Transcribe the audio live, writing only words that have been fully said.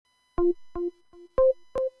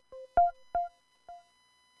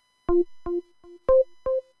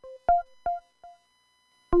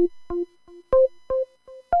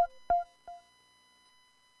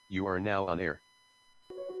now on air.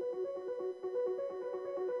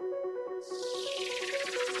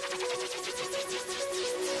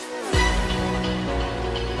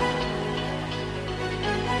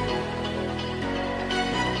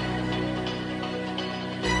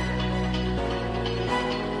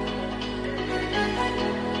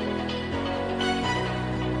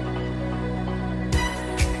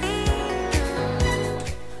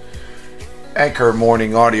 Anchor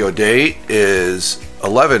Morning Audio date is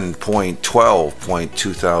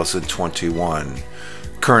 11.12.2021.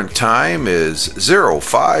 Current time is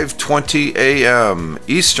 05:20 a.m.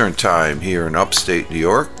 Eastern Time here in upstate New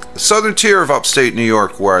York, the southern tier of upstate New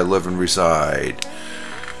York where I live and reside.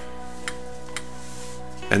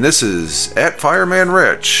 And this is at Fireman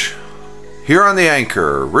Rich. Here on the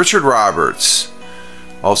Anchor, Richard Roberts.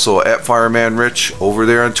 Also at Fireman Rich over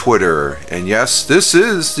there on Twitter. And yes, this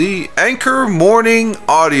is the Anchor Morning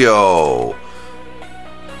Audio.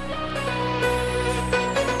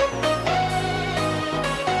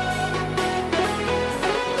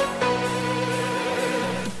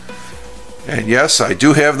 And yes, I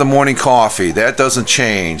do have the morning coffee. That doesn't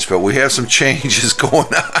change, but we have some changes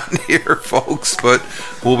going on here, folks. But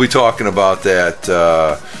we'll be talking about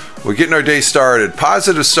that. We're getting our day started.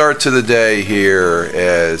 Positive start to the day here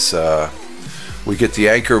as we get the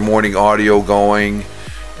Anchor Morning Audio going.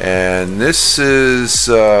 And this is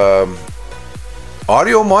Audio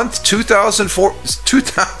Month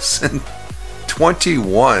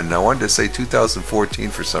 2021. I wanted to say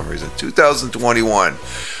 2014 for some reason. 2021.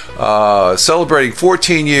 Celebrating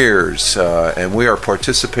 14 years. And we are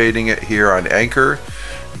participating it here on Anchor,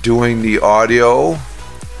 doing the audio.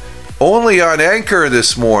 Only on Anchor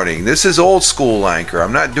this morning. This is old school Anchor.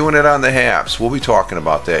 I'm not doing it on the Haps. We'll be talking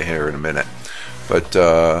about that here in a minute. But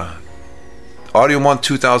Audio Month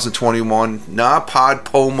 2021,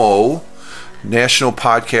 NaPodPoMo, National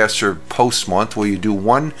Podcaster Post Month, where you do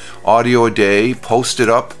one audio a day, post it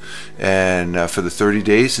up, and for the 30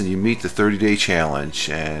 days, and you meet the 30-day challenge.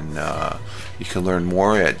 And you can learn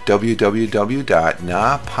more at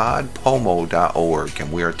www.napodpomo.org.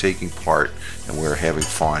 And we are taking part, and we're having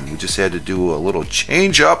fun. We just had to do a little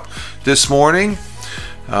change up this morning.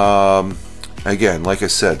 Again, like I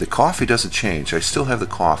said, the coffee doesn't change. I still have the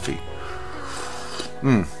coffee.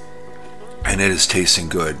 And it is tasting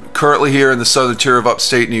good. Currently here in the southern tier of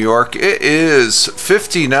upstate New York, it is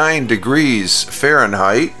 59 degrees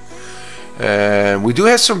Fahrenheit. And we do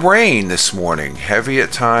have some rain this morning. Heavy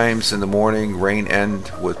at times in the morning. Rain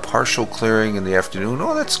end with partial clearing in the afternoon.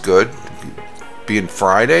 Oh, that's good. Being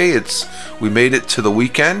Friday, we made it to the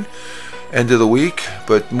weekend, end of the week.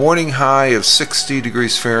 But morning high of 60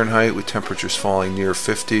 degrees Fahrenheit with temperatures falling near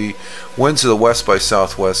 50. Winds of the west by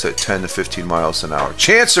southwest at 10 to 15 miles an hour.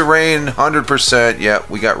 Chance of rain, 100%. Yeah,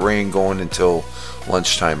 we got rain going until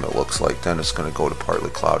lunchtime, it looks like. Then it's going to go to partly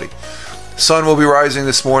cloudy. Sun will be rising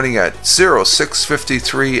this morning at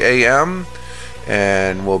 06:53 a.m.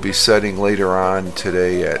 and will be setting later on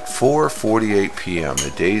today at 4:48 p.m. The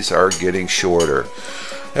days are getting shorter.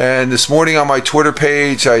 And this morning on my Twitter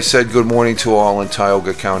page, I said good morning to all in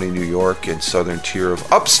Tioga County, New York, and southern tier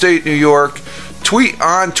of upstate New York. Tweet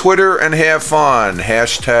on Twitter and have fun.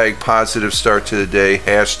 Hashtag positive start to the day.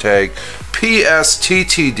 Hashtag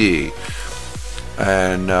PSTTD.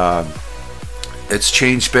 And it's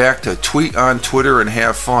changed back to tweet on Twitter and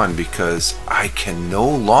have fun because I can no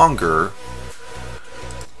longer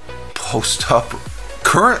post up.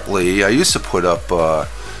 Currently, I used to put up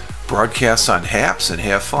broadcasts on Haps and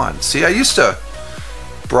have fun. See, I used to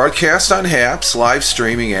broadcast on Haps, live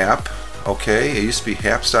streaming app. Okay, it used to be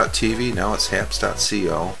Haps.tv, now it's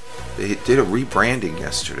Haps.co. They did a rebranding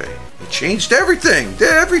yesterday. They changed everything.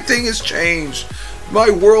 Everything has changed. My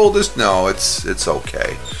world is... No, it's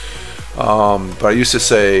okay. But I used to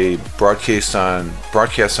say broadcast on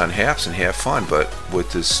Haps and have fun. But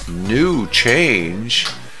with this new change,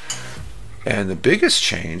 and the biggest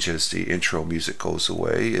change as the intro music goes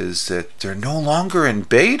away, is that they're no longer in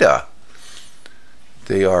beta.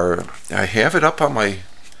 They are... I have it up on my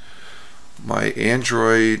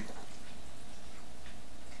Android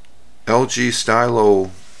LG Stylo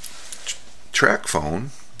track phone,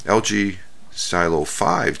 LG Stylo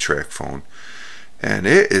 5 track phone. And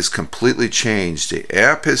it is completely changed. The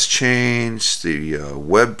app has changed. The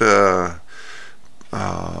web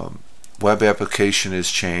application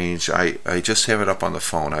has changed. I just have it up on the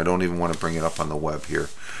phone. I don't even want to bring it up on the web here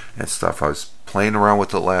and stuff. I was playing around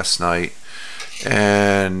with it last night,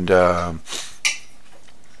 and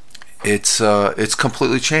it's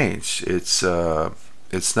completely changed. It's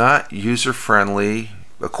not user friendly.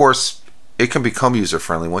 Of course, it can become user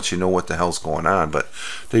friendly once you know what the hell's going on, but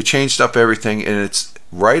they changed up everything, and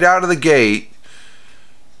right out of the gate,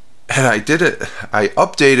 and I did it. I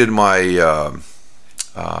updated my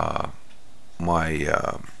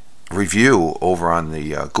review over on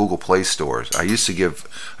the Google Play stores. I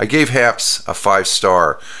gave Haps a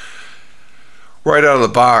 5-star right out of the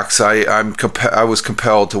box. I was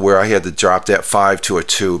compelled to where I had to drop that 5 to a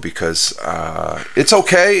 2 because it's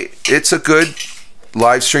okay. It's a good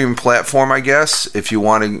live streaming platform, I guess, if you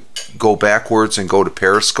want to go backwards and go to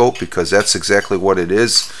Periscope, because that's exactly what it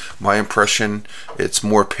is. My impression, it's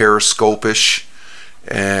more Periscope-ish,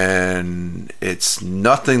 and it's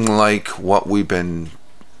nothing like what we've been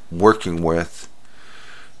working with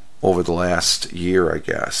over the last year, I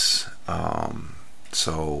guess.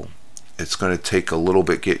 So it's going to take a little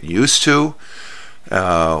bit getting used to.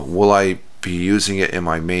 Will I be using it in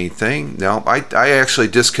my main thing? No, I actually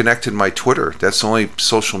disconnected my Twitter. That's the only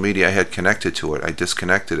social media I had connected to it. I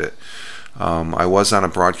disconnected it. I was on a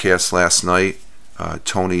broadcast last night.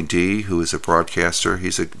 Tony D, who is a broadcaster,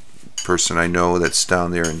 he's a person I know that's down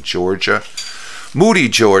there in Georgia, Moody,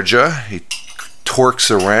 Georgia. He torques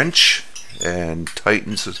a wrench and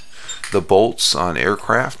tightens the bolts on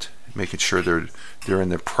aircraft, making sure they're in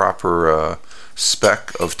the proper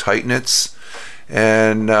spec of tightness.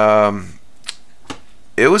 And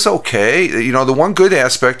it was okay. You know, the one good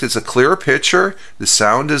aspect is a clearer picture. The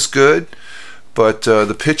sound is good, but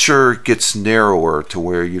the picture gets narrower to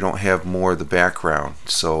where you don't have more of the background.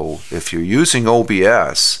 So if you're using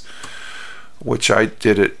OBS, which I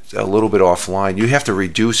did it a little bit offline, you have to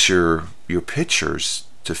reduce your pictures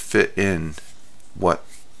to fit in what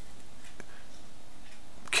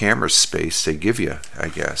camera space they give you, I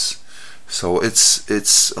guess. So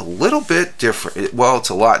it's a little bit different. Well, it's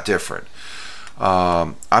a lot different.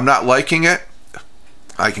 I'm not liking it.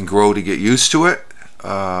 I can grow to get used to it.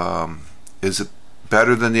 Is it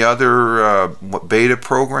better than the other beta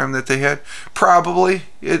program that they had? Probably.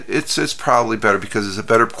 It's probably better because it's a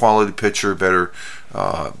better quality picture, better.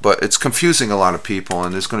 But it's confusing a lot of people,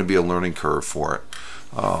 and there's going to be a learning curve for it.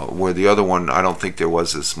 Where the other one, I don't think there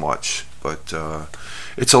was as much. But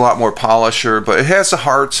it's a lot more polisher. But it has the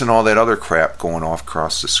hearts and all that other crap going off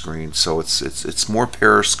across the screen. So it's more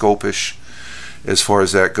Periscope-ish as far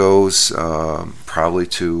as that goes. Probably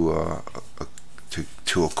to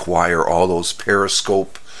acquire all those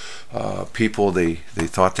Periscope people they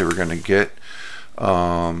thought they were going to get.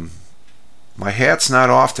 My hat's not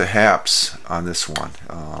off to Haps on this one.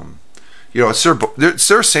 You know, it's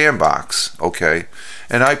their sandbox, okay,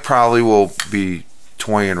 and I probably will be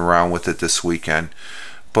toying around with it this weekend.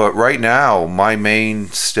 But right now, my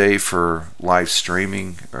mainstay for live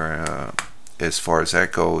streaming, as far as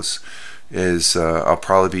that goes, is I'll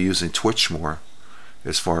probably be using Twitch more,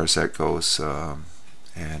 as far as that goes.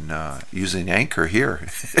 And using Anchor here.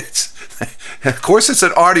 Of course, it's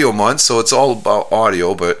an audio month, so it's all about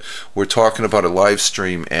audio, but we're talking about a live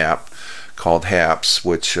stream app called Haps,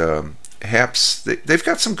 which Haps, they've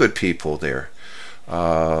got some good people there.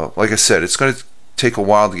 Like I said, it's going to take a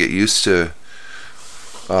while to get used to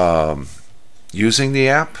using the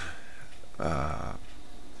app,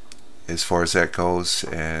 as far as that goes,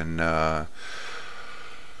 and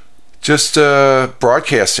just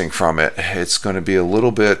broadcasting from it, it's going to be a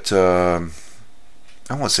little bit, I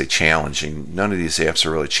don't want to say challenging. None of these apps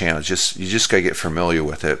are really challenging. You just got to get familiar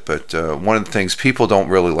with it. But one of the things, people don't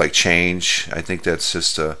really like change. I think that's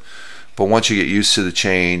just but once you get used to the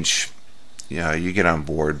change, yeah, you get on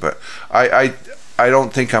board. But I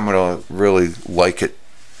don't think I'm going to really like it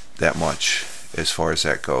that much as far as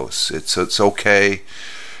that goes. It's okay.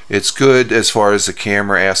 It's good as far as the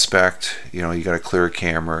camera aspect. You know, you got a clear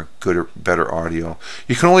camera, good or better audio.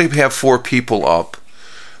 You can only have 4 people up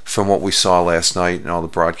from what we saw last night and all the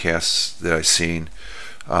broadcasts that I've seen.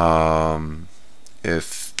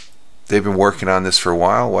 If they've been working on this for a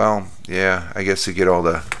while, well, yeah, I guess they get all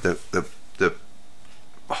the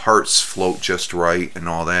hearts float just right and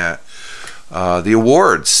all that. The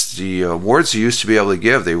awards you used to be able to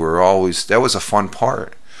give, that was a fun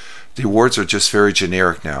part. The awards are just very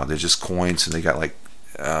generic now. They're just coins, and they got like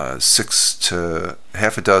 6 to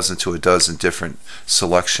half a dozen to a dozen different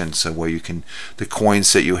selections of where you can, the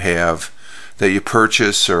coins that you have that you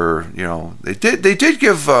purchase, or you know, they did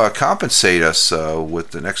give compensate us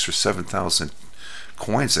with an extra 7,000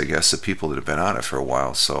 coins, I guess, the people that have been on it for a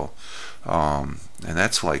while. So and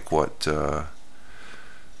that's like what, well,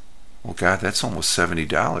 God, that's almost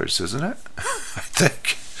 $70, isn't it? I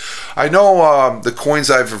think. I know the coins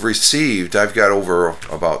I've received, I've got over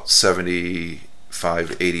about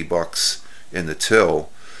 75, 80 bucks in the till.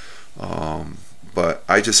 But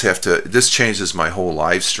I just have to, this changes my whole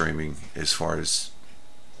live streaming as far as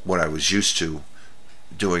what I was used to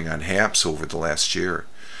doing on HAPS over the last year.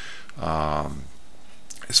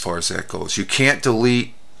 As far as that goes, you can't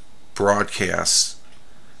delete broadcasts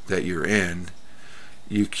that you're in.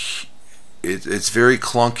 It's very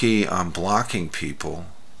clunky on blocking people.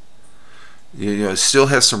 It still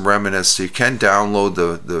has some remnants. So you can download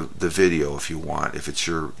the video if you want, if it's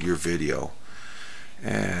your video.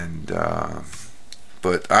 And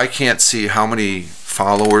but I can't see how many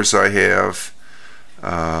followers I have.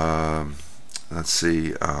 Let's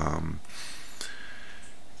see.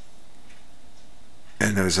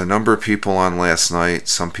 And there's a number of people on last night.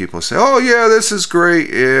 Some people say, "Oh yeah, this is great."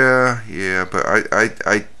 Yeah. But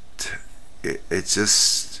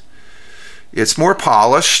it's more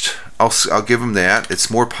polished. I'll give them that. It's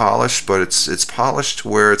more polished, but it's polished to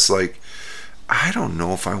where it's like, I don't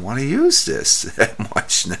know if I want to use this that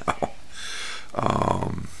much now.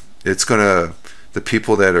 It's gonna, the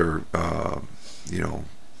people that are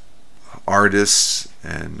artists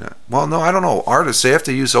and well, no, I don't know, artists, they have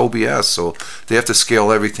to use OBS, so they have to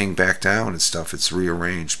scale everything back down and stuff. It's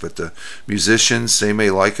rearranged. But the musicians, they may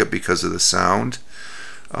like it because of the sound.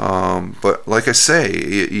 But like I say,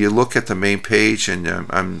 you look at the main page, and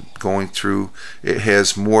I'm going through, it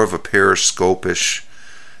has more of a periscope-ish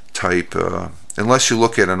type, unless you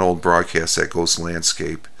look at an old broadcast that goes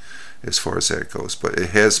landscape as far as that goes, but it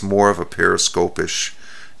has more of a periscope-ish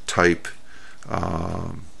type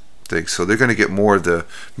thing. So they're going to get more of the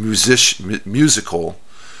musical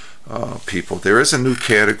people. There is a new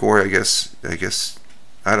category, I guess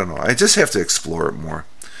I don't know, I just have to explore it more.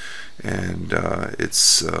 And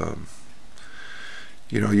it's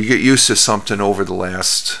you get used to something over the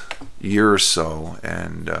last year or so,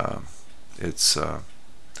 and it's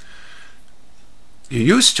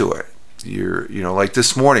you're used to it. You're like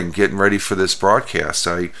this morning, getting ready for this broadcast,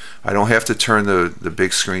 I don't have to turn the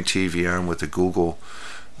big screen TV on with the Google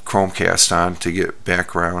Chromecast on to get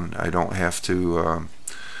background. I don't have to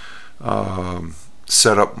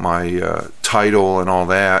set up my title and all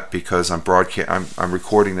that, because I'm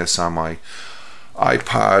recording this on my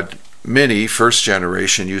iPod Mini first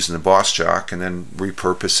generation using the Boss Jock, and then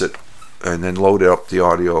repurpose it and then load up the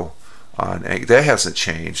audio on that. Hasn't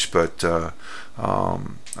changed, but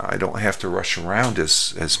I don't have to rush around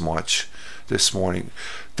as much this morning.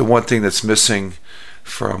 The one thing that's missing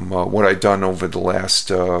from what I've done over the last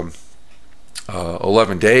 11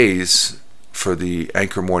 days for the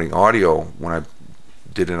Anchor Morning Audio, when I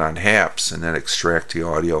did it on HAPS and then extract the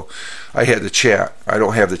audio, I had the chat. I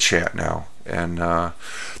don't have the chat now, and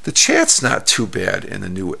the chat's not too bad in the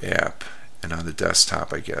new app and on the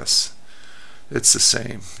desktop. I guess it's the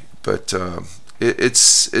same, but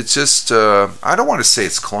it's just I don't want to say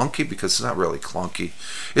it's clunky, because it's not really clunky.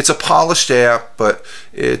 It's a polished app, but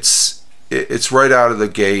it's right out of the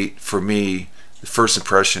gate for me. The first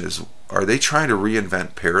impression is, are they trying to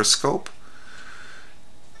reinvent Periscope?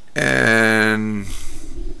 And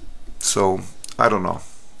so I don't know.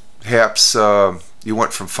 HAPS, you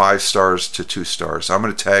went from 5 stars to 2 stars. I'm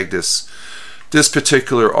going to tag this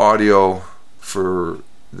particular audio for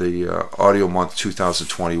the audio month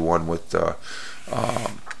 2021 with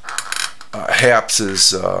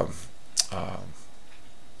HAPS's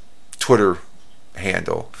Twitter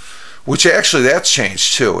handle, which actually that's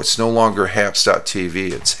changed too. It's no longer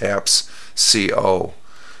haps.tv, it's haps.co.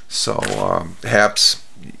 So HAPS,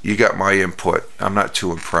 you got my input. I'm not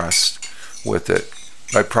too impressed with it.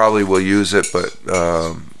 I probably will use it, but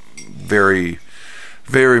very,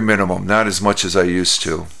 very minimum. Not as much as I used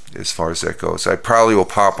to, as far as that goes. I probably will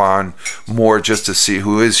pop on more just to see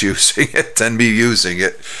who is using it than me using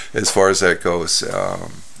it, as far as that goes.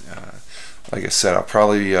 Like I said, I'll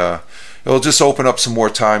probably it'll just open up some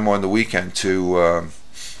more time on the weekend to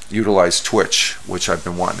utilize Twitch, which I've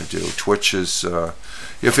been wanting to do. Twitch is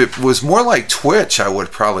if it was more like Twitch, I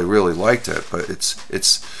would probably really liked it, but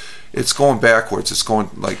it's going backwards. It's going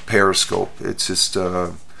like Periscope. It's just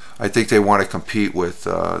I think they want to compete with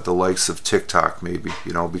the likes of TikTok, maybe,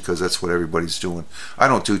 because that's what everybody's doing. I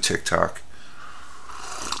don't do TikTok.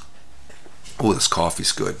 Oh, this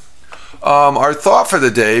coffee's good. Our thought for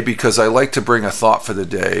the day, because I like to bring a thought for the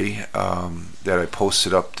day that I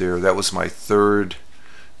posted up there. That was my 3rd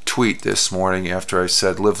tweet this morning after I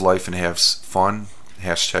said live life and have fun.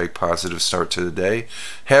 Hashtag positive start to the day.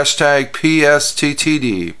 Hashtag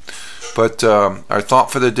PSTTD. But our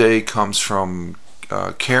thought for the day comes from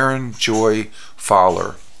Karen Joy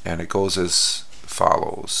Fowler, and it goes as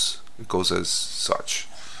follows. It goes as such.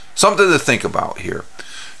 Something to think about here.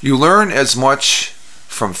 You learn as much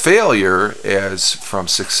from failure as from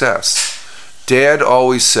success. Dad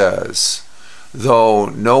always says, though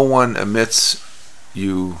no one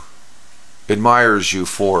admires you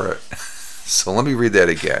for it. So let me read that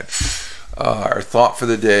again. Our thought for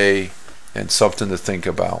the day and something to think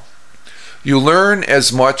about. You learn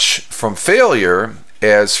as much from failure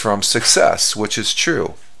as from success, which is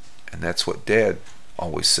true. And that's what Dad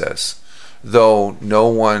always says, though no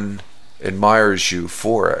one admires you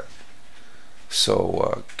for it.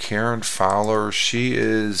 So Karen Fowler, she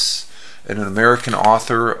is an American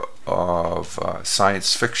author of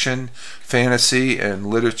science fiction, fantasy, and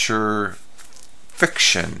literature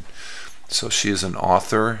fiction. So she is an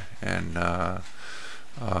author, and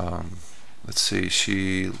let's see,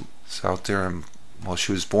 she's out there, and well,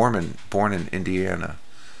 she was born in Indiana.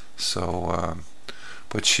 So,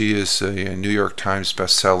 but she is a New York Times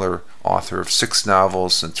bestseller author of 6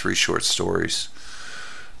 novels and 3 short stories.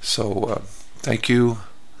 So, thank you,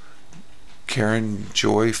 Karen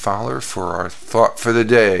Joy Fowler, for our thought for the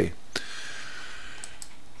day.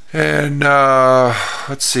 And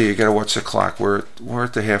let's see, I gotta watch the clock. We're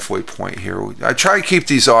at the halfway point here. I try to keep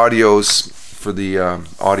these audios for the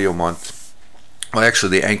audio month. Well,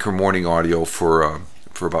 actually, the Anchor Morning audio for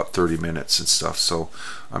about 30 minutes and stuff. So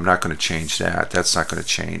I'm not going to change that. That's not going to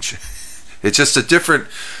change. It's just a different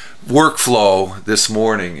workflow this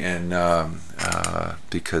morning, and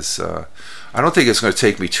because I don't think it's going to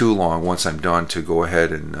take me too long once I'm done to go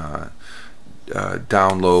ahead and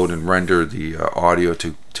download and render the audio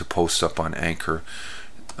to post up on Anchor.fm,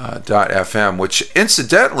 which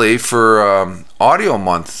incidentally for audio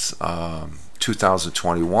month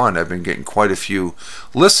 2021, I've been getting quite a few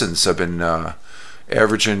listens. I've been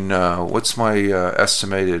averaging, what's my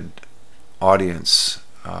estimated audience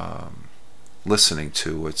listening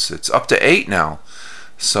to? It's up to 8 now.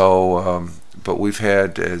 So, but we've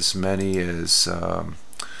had as many as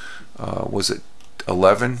was it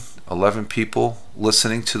 11 people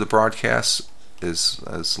listening to the broadcast,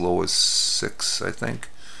 as low as 6, I think.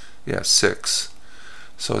 Yeah, 6.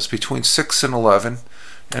 So it's between 6 and 11,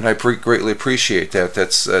 and I greatly appreciate that.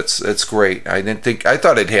 That's great. I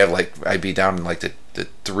thought I'd be down in like the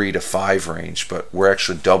 3 to 5 range, but we're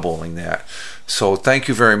actually doubling that. So thank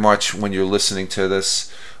you very much when you're listening to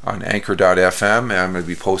this on Anchor.fm. And I'm going to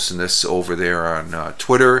be posting this over there on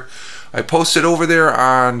Twitter. I post it over there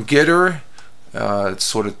on Gitter. It's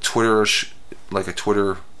sort of Twitter-ish, like a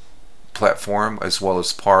Twitter platform, as well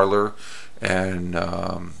as Parler, and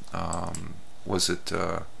what's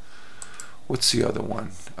the other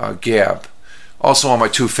one? Gab. Also on my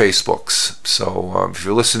 2 Facebooks. So if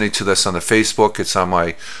you're listening to this on the Facebook, it's on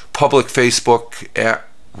my public Facebook at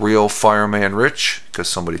Real Fireman Rich, because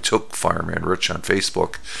somebody took Fireman Rich on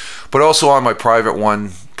Facebook, but also on my private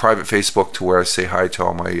Facebook, to where I say hi to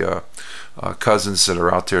all my cousins that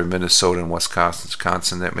are out there in Minnesota and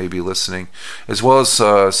Wisconsin that may be listening, as well as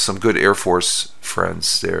some good Air Force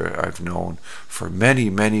friends there I've known for many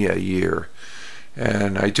a year.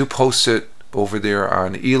 And I do post it over there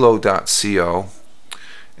on elo.co,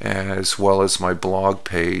 as well as my blog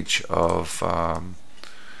page of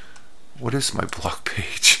what is my blog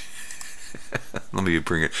page? Let me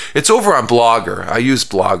bring it. It's over on Blogger. I use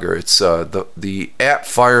Blogger. It's the at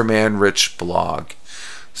Fireman Rich blog.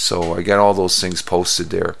 So I got all those things posted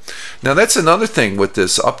there. Now that's another thing with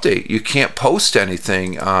this update. You can't post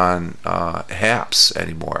anything on Haps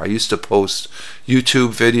anymore. I used to post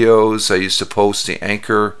YouTube videos. I used to post the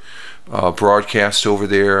Anchor broadcast over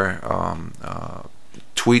there.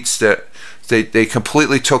 Tweets that they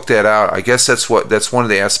completely took that out. I guess that's one of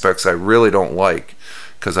the aspects I really don't like,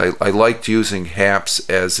 because I liked using Haps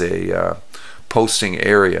as a posting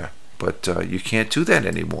area, but you can't do that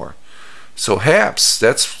anymore. So Haps,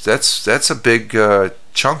 that's a big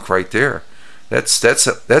chunk right there.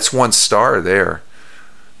 That's 1 star there,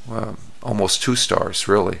 almost 2 stars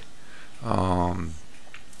really.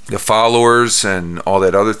 The followers and all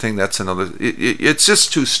that other thing, that's another. It's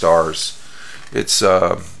just 2 stars. It's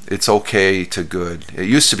okay to good. It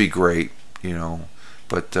used to be great,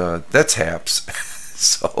 but that's Haps.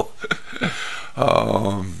 So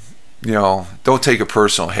don't take it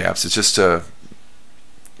personal, Haps. It's just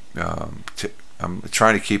I'm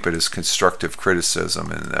trying to keep it as constructive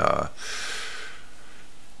criticism, and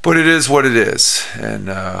but it is what it is, and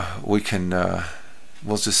we'll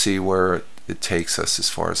just see where it takes us. As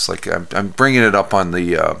far as I'm bringing it up on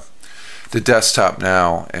the desktop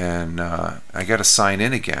now, and I got to sign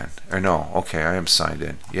in again. Or no, okay, I am signed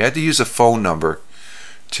in. You had to use a phone number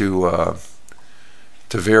to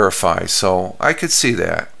verify, so I could see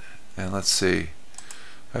that. And let's see,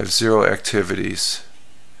 I have 0 activities.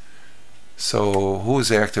 So who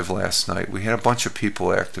was active last night? We had a bunch of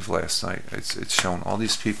people active last night. It's shown all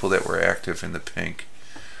these people that were active in the pink.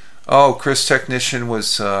 Oh, Chris Technician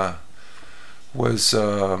was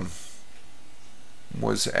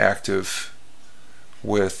active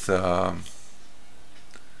with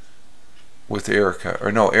Erica,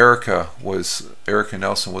 or no, Erica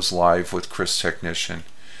Nelson was live with Chris Technician,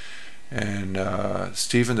 and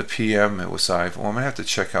Stephen the PM, it was live. Well, I'm gonna have to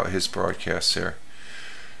check out his broadcast there.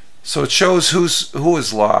 So it shows who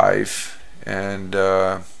is live, and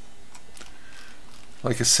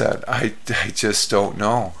like I said, I just don't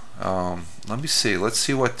know. Let me see. Let's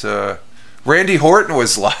see what Randy Horton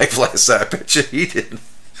was live last night. I bet you he didn't.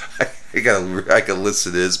 I gotta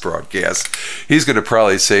listen to his broadcast. He's gonna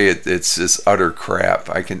probably say it's just utter crap.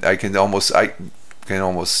 I can almost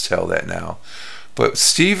tell that now. But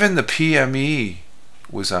Stephen the PME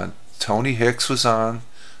was on. Tony Hicks was on.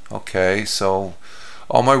 Okay, so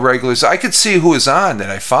all my regulars. I could see who was on that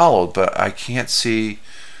I followed, but I can't see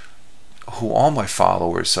who all my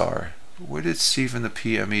followers are. Where did Stephen the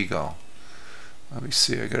PME go? Let me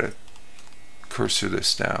see. I gotta cursor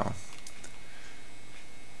this down.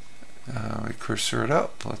 Let me cursor it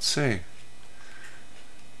up. Let's see.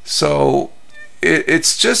 So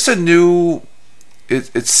it's just a new.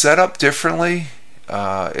 It's set up differently.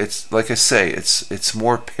 It's like I say. It's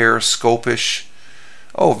more periscopish.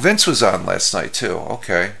 Oh, Vince was on last night too.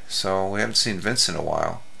 Okay, so we haven't seen Vince in a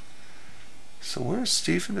while. So where's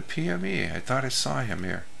Stephen the PME? I thought I saw him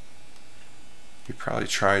here. He probably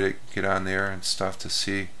tried to get on there and stuff to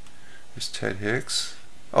see. There's Ted Hicks.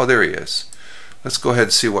 Oh, there he is. Let's go ahead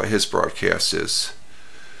and see what his broadcast is.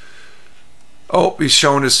 Oh, he's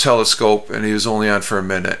showing his telescope, and he was only on for a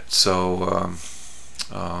minute. So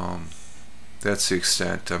that's the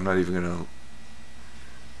extent. I'm not even gonna.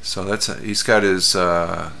 So he's got his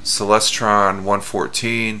Celestron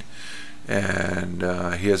 114, and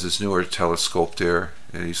he has his newer telescope there,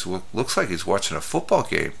 and looks like he's watching a football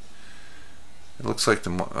game. It looks like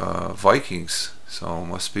the Vikings, so it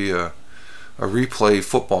must be a replay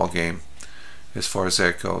football game as far as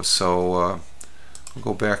that goes. So we'll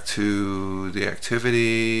go back to the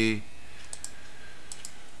activity,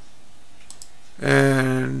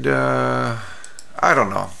 and I don't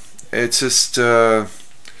know. It's just something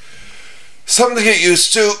to get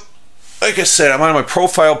used to. Like I said, I'm on my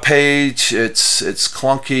profile page. It's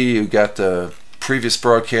clunky. You got the previous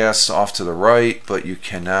broadcasts off to the right, but you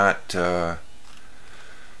cannot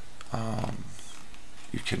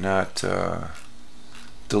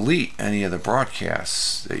delete any of the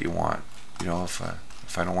broadcasts that you want. You know, if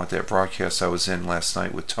I don't want that broadcast I was in last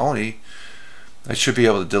night with Tony, I should be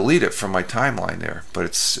able to delete it from my timeline there. But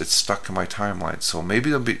it's stuck in my timeline. So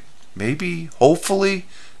maybe hopefully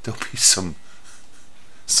there'll be some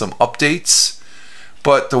updates.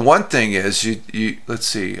 But the one thing is, you let's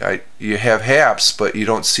see, you have HAPS, but you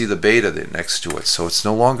don't see the beta next to it, so it's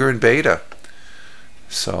no longer in beta.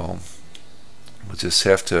 So we'll just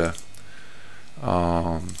have to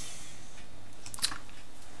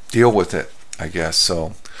deal with it, I guess.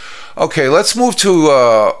 So okay, let's move to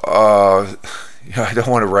I don't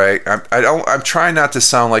want to rag. I'm trying not to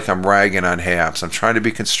sound like I'm ragging on HAPS. I'm trying to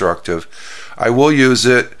be constructive. I will use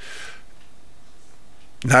it,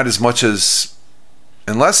 not as much as,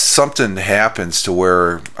 unless something happens to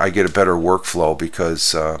where I get a better workflow,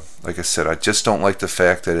 because like I said, I just don't like the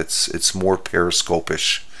fact that it's more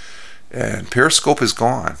periscopish, and Periscope is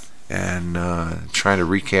gone, and trying to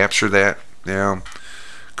recapture that, yeah,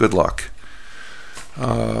 good luck.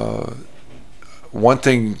 One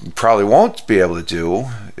thing you probably won't be able to do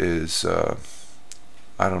is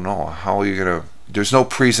I don't know how you're gonna. There's no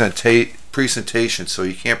presentation, so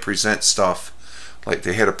you can't present stuff like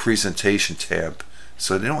they had a presentation tab.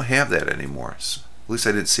 So they don't have that anymore. So at least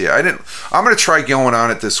I didn't see it. I'm going to try going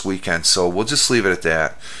on it this weekend. So we'll just leave it at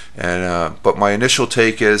that. And but my initial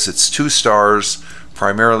take is it's 2 stars,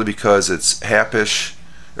 primarily because it's HAPish,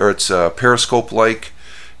 or it's Periscope-like.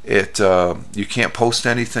 You can't post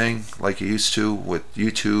anything like you used to with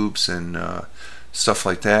YouTubes and stuff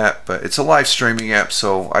like that. But it's a live streaming app,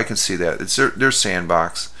 so I can see that. It's their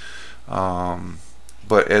sandbox.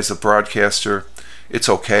 But as a broadcaster, it's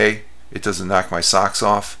okay. It doesn't knock my socks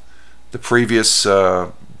off. The previous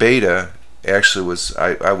beta actually was,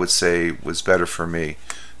 I would say, was better for me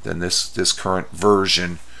than this current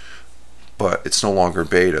version, but it's no longer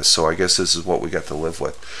beta, so I guess this is what we got to live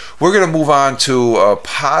with. We're going to move on to a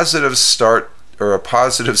positive start, or a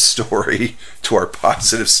positive story to our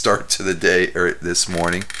positive start to the day, or this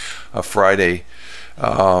morning, Friday.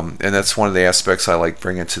 And that's one of the aspects I like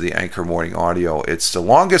bringing to the Anchor Morning Audio. It's the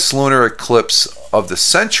longest lunar eclipse of the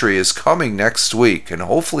century is coming next week, and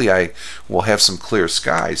hopefully I will have some clear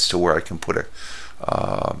skies to where I can put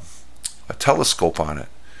a telescope on it.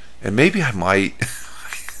 And maybe I might,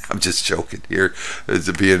 I'm just joking here,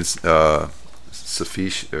 as being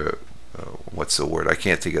what's the word? I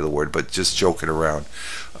can't think of the word, but just joking around.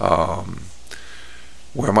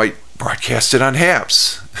 Where I might broadcast it on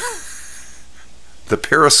HAPS. The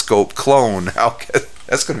Periscope clone.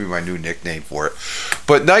 That's going to be my new nickname for it.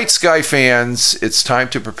 But night sky fans, it's time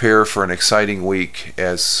to prepare for an exciting week,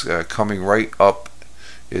 as coming right up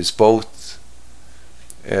is both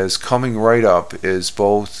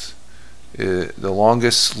the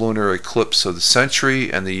longest lunar eclipse of the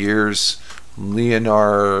century and the year's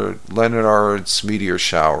Leonard's meteor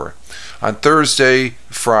shower. On Thursday,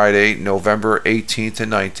 Friday, November 18th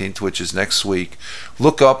and 19th, which is next week,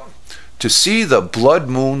 look up to see the blood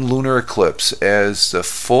moon lunar eclipse as the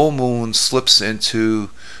full moon slips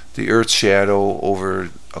into the Earth's shadow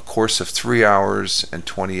over a course of 3 hours and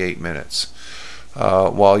 28 minutes.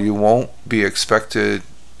 While you won't be expecting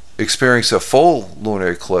a full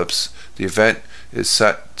lunar eclipse, the event is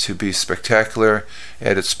set to be spectacular.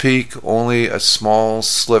 At its peak, only a small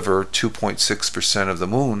sliver, 2.6% of the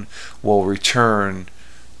moon, will remain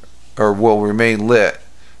lit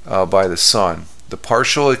by the sun. The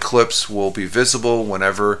partial eclipse will be visible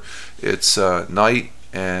whenever it's night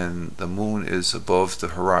and the moon is above the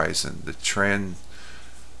horizon.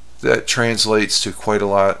 That translates to quite a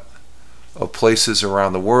lot of places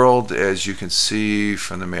around the world, as you can see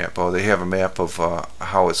from the map. Oh, they have a map of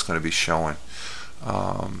how it's going to be showing.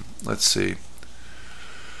 Let's see.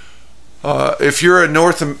 If you're in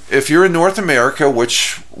North America,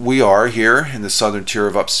 which we are here in the southern tier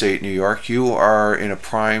of upstate New York, you are in a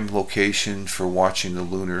prime location for watching the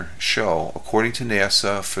lunar show. According to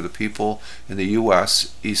NASA, for the people in the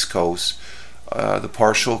U.S. East Coast, the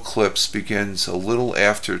partial eclipse begins a little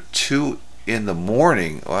after 2 in the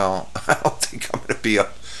morning. Well, I don't think I'm going to be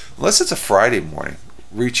up unless it's a Friday morning,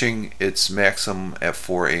 reaching its maximum at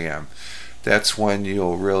 4 a.m. That's when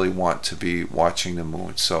you'll really want to be watching the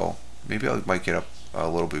moon. So maybe I might get up a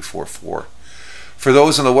little before 4. For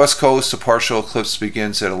those on the West Coast, the partial eclipse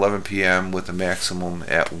begins at 11 p.m. with a maximum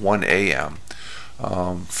at 1 a.m.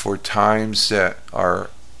 For times that are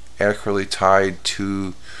accurately tied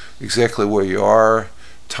to exactly where you are,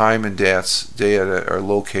 time and data are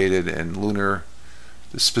located in the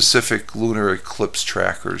specific lunar eclipse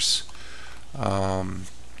trackers. What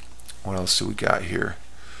else do we got here?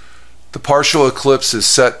 The partial eclipse is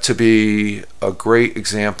set to be a great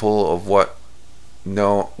example of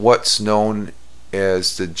what's known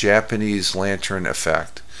as the Japanese lantern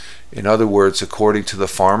effect. In other words, according to the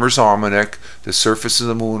Farmer's Almanac, the surface of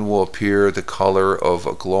the moon will appear the color of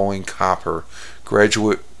a glowing copper,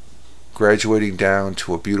 graduating down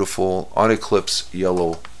to a beautiful uneclipsed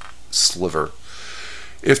yellow sliver.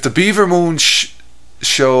 If the beaver moon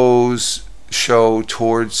show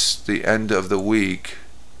towards the end of the week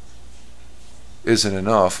isn't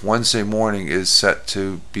enough, Wednesday morning is set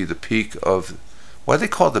to be the peak of, why do they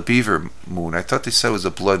call it the beaver moon? I thought they said it was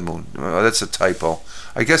a blood moon. That's a typo.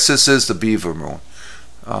 I guess this is the beaver moon.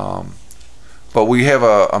 But we have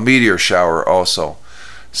a meteor shower also.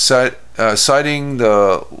 Sighting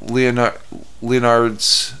the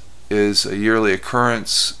Leonard's is a yearly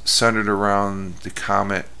occurrence centered around the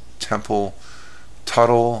comet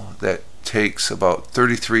Tempel-Tuttle that takes about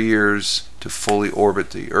 33 years to fully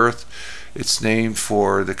orbit the Earth. It's named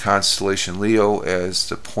for the constellation Leo as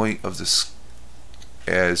the point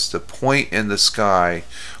in the sky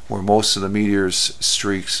where most of the meteors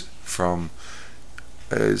streaks from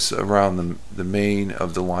is around the main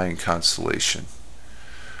of the Lion constellation.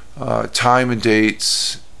 Time and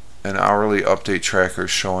dates, an hourly update tracker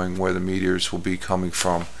showing where the meteors will be coming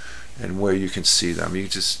from and where you can see them. You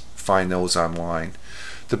can just find those online.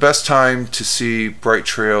 The best time to see bright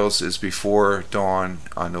trails is before dawn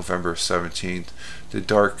on November 17th. The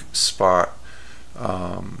dark spot,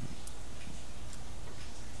 the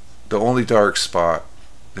only dark spot,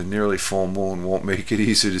 the nearly full moon, won't make it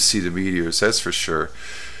easier to see the meteors, that's for sure.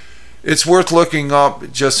 It's worth looking up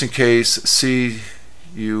just in case. See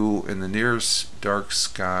you in the nearest dark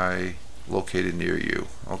sky located near you.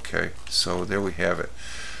 Okay, so there we have it.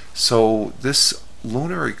 So this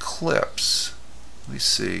lunar eclipse, let me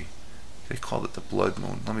see, they called it the blood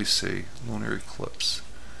moon. Let me see, lunar eclipse.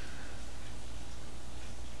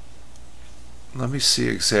 Let me see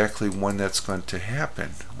exactly when that's going to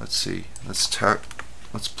happen. Let's see, let's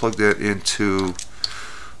plug that into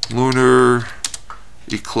lunar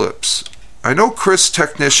eclipse. I know Chris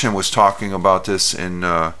Technician was talking about this in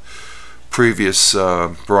previous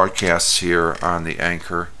broadcasts here on the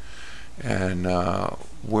Anchor. And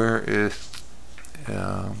where is,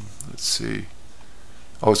 let's see,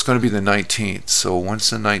 oh, it's going to be the 19th. So when's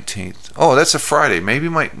the 19th? Oh, that's a Friday. Maybe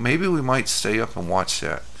we might stay up and watch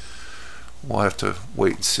that. We'll have to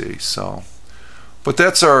wait and see. So, but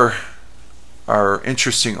that's our our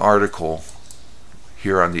interesting article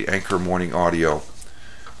here on the Anchor Morning Audio.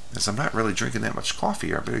 As I'm not really drinking that much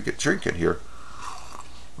coffee, I better get drinking here.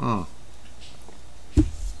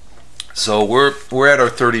 So we're at our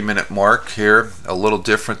 30-minute mark here. A little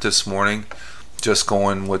different this morning. Just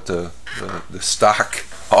going with the stock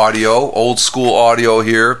audio, old school audio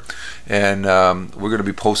here, and we're going to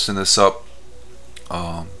be posting this up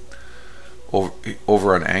over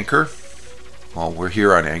on Anchor. Well, we're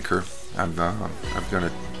here on Anchor. I'm going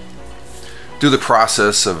to do the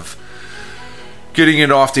process of getting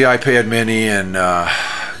it off the iPad mini and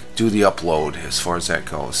do the upload as far as that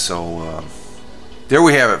goes. So there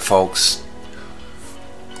we have it, folks.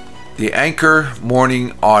 The Anchor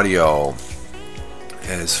Morning Audio,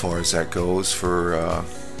 as far as that goes, for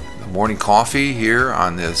the morning coffee here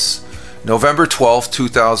on this November 12th,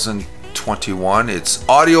 2021. It's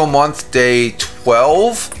Audio Month Day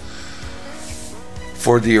 12.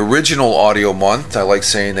 For the original audio month, I like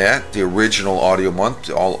saying that, the original audio month.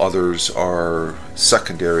 All others are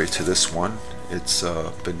secondary to this one. It's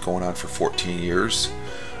been going on for 14 years.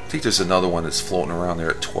 I think there's another one that's floating around there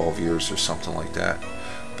at 12 years or something like that.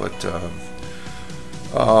 But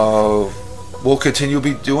we'll continue to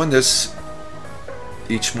be doing this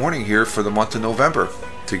each morning here for the month of November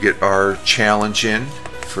to get our challenge in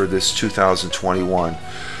for this 2021.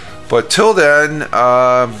 But till then,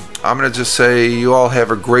 I'm going to just say you all have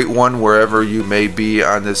a great one wherever you may be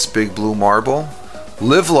on this big blue marble.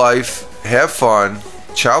 Live life, have fun,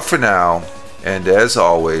 ciao for now, and as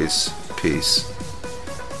always, peace.